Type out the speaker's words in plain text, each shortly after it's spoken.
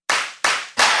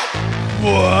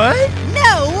What?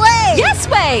 No way! Yes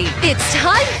way! It's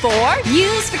time for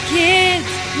News for Kids!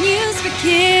 News for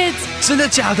Kids! 真的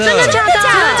假的？真的假的？真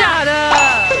的假的？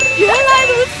原来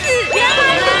如此！原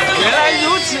来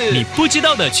如此！你不知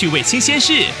道的趣味新鲜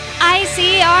事。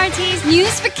ICRT's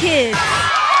News for Kids!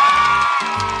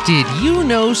 Did you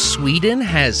know Sweden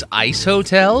has ice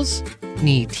hotels?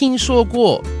 你听说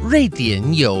过瑞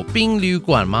典有冰旅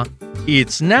馆吗？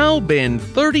 It's now been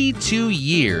 32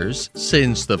 years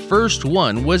since the first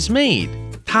one was made.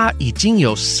 它已经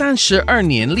有32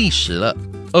年历史了。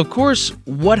Of course,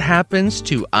 what happens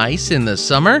to ice in the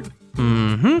summer?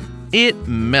 It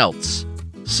melts.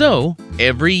 So,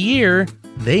 every year,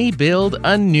 they build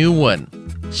a new one.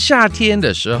 夏天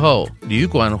的时候，旅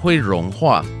馆会融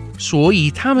化，所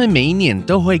以他们每年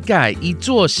都会盖一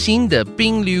座新的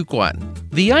冰旅馆。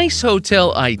The ice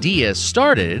hotel idea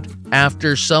started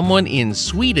after someone in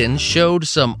Sweden showed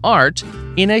some art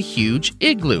in a huge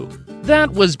igloo.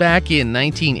 That was back in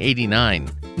 1989,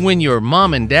 when your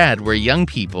mom and dad were young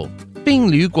people. 冰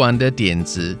旅馆的点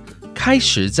子开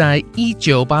始在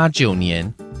1989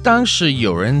年，当时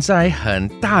有人在很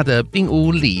大的冰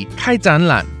屋里开展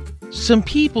览。Some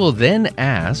people then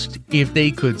asked if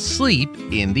they could sleep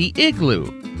in the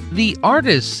igloo. The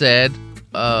artist said,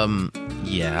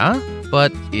 yeah,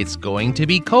 but it's going to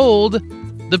be cold.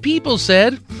 The people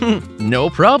said, no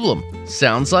problem.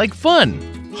 Sounds like fun.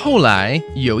 后来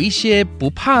有一些不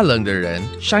怕冷的人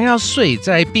想要睡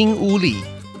在冰屋里。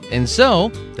And so,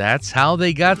 that's how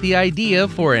they got the idea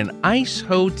for an ice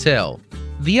hotel.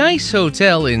 The ice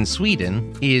hotel in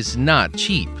Sweden is not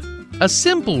cheap. A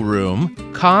simple room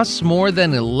costs more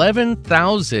than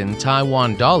 11,000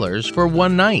 Taiwan dollars for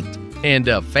one night, and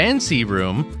a fancy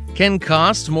room can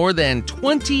cost more than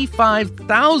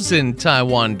 25,000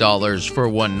 Taiwan dollars for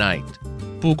one night.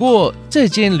 不过这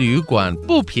间旅馆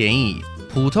不便宜，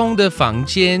普通的房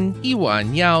间一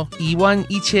晚要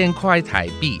11000块台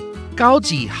币，高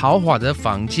级豪华的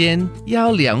房间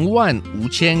要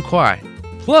25000块。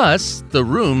Plus, the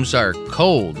rooms are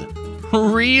cold,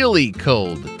 really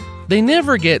cold. They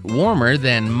never get warmer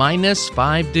than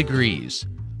 -5 degrees.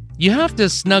 You have to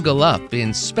snuggle up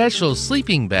in special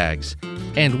sleeping bags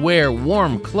and wear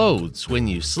warm clothes when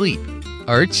you sleep.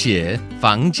 而且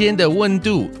房间的温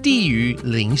度低于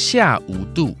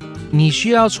-5度，你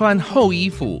需要穿厚衣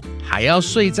服，还要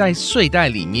睡在睡袋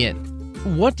里面。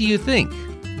What do you think?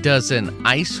 Does an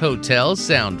ice hotel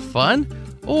sound fun?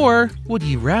 Or would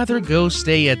you rather go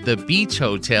stay at the beach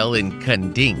hotel in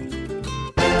Kending?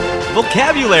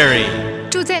 Vocabulary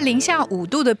住在-5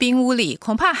度的冰屋里，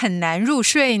恐怕很难入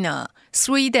睡呢。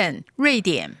Sweden 瑞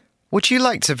典。Would you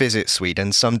like to visit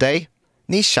Sweden someday?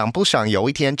 你想不想有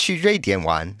一天去瑞典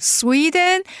玩？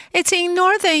 Sweden, it's in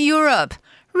Northern Europe.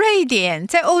 瑞典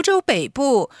在欧洲北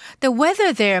部。The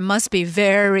weather there must be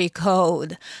very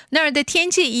cold. 那儿的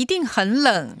天气一定很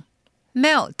冷。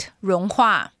Melt 融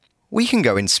化。We can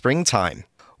go in springtime.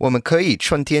 我们可以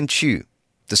春天去。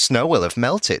The snow will have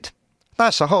melted. 那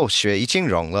时候雪已经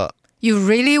融了。You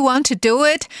really want to do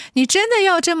it? 你真的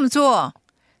要这么做？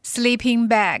 Sleeping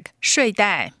bag 睡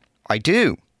袋。I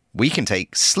do. We can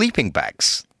take sleeping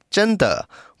bags. 真的，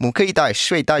我们可以带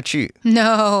睡袋去。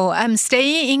No, I'm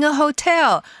staying in a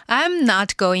hotel. I'm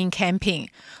not going camping.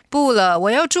 不了，我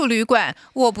要住旅馆，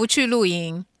我不去露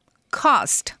营。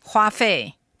Cost 花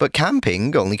费。But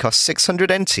camping only costs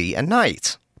 600 NT a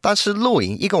night. 但是露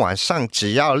营一个晚上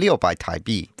只要600台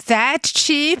币。That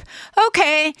cheap?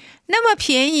 Okay, 那么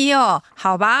便宜哦，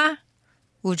好吧。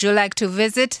Would you like to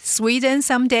visit Sweden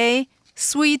someday?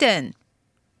 Sweden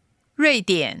瑞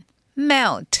典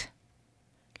melt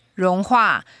融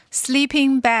化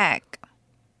sleeping bag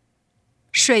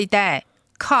睡袋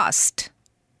cost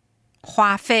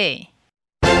花费。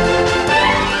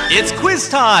 It's quiz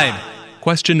time!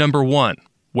 Question number 1.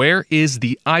 Where is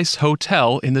the ice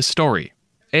hotel in the story?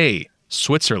 A.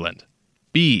 Switzerland.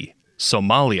 B.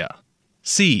 Somalia.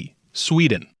 C.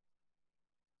 Sweden.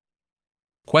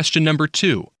 Question number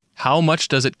 2. How much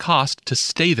does it cost to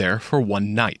stay there for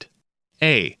one night?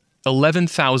 A.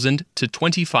 11,000 to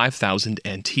 25,000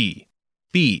 NT.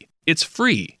 B. It's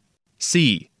free.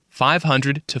 C.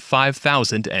 500 to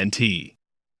 5,000 NT.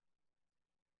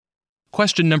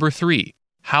 Question number 3.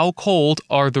 How cold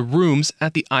are the rooms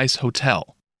at the ice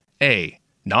hotel? A.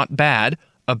 Not bad,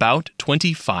 about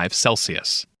 25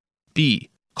 Celsius. B.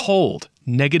 Cold,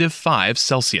 -5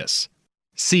 Celsius.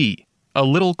 C. A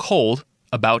little cold,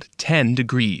 about 10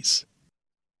 degrees.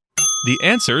 The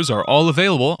answers are all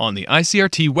available on the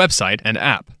ICRT website and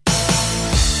app.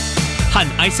 和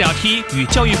ICRT 与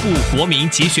教育部国民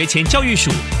及学前教育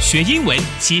署学英文，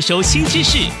吸收新知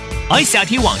识。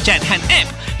ICRT 网站和 App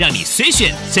让你随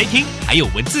选随听，还有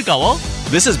文字稿哦。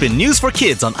This has been News for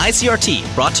Kids on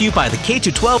ICRT, brought to you by the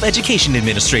K-12 Education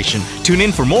Administration. Tune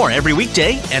in for more every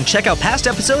weekday and check out past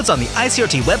episodes on the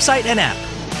ICRT website and app.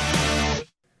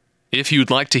 If you'd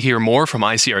like to hear more from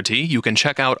ICRT, you can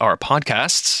check out our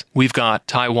podcasts. We've got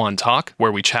Taiwan Talk,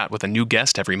 where we chat with a new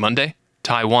guest every Monday.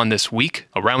 Taiwan This Week,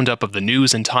 a roundup of the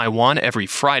news in Taiwan every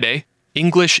Friday.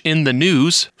 English in the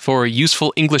News, for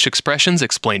useful English expressions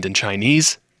explained in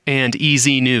Chinese. And EZ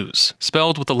News,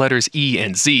 spelled with the letters E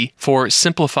and Z, for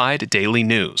simplified daily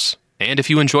news. And if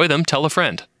you enjoy them, tell a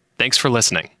friend. Thanks for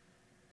listening.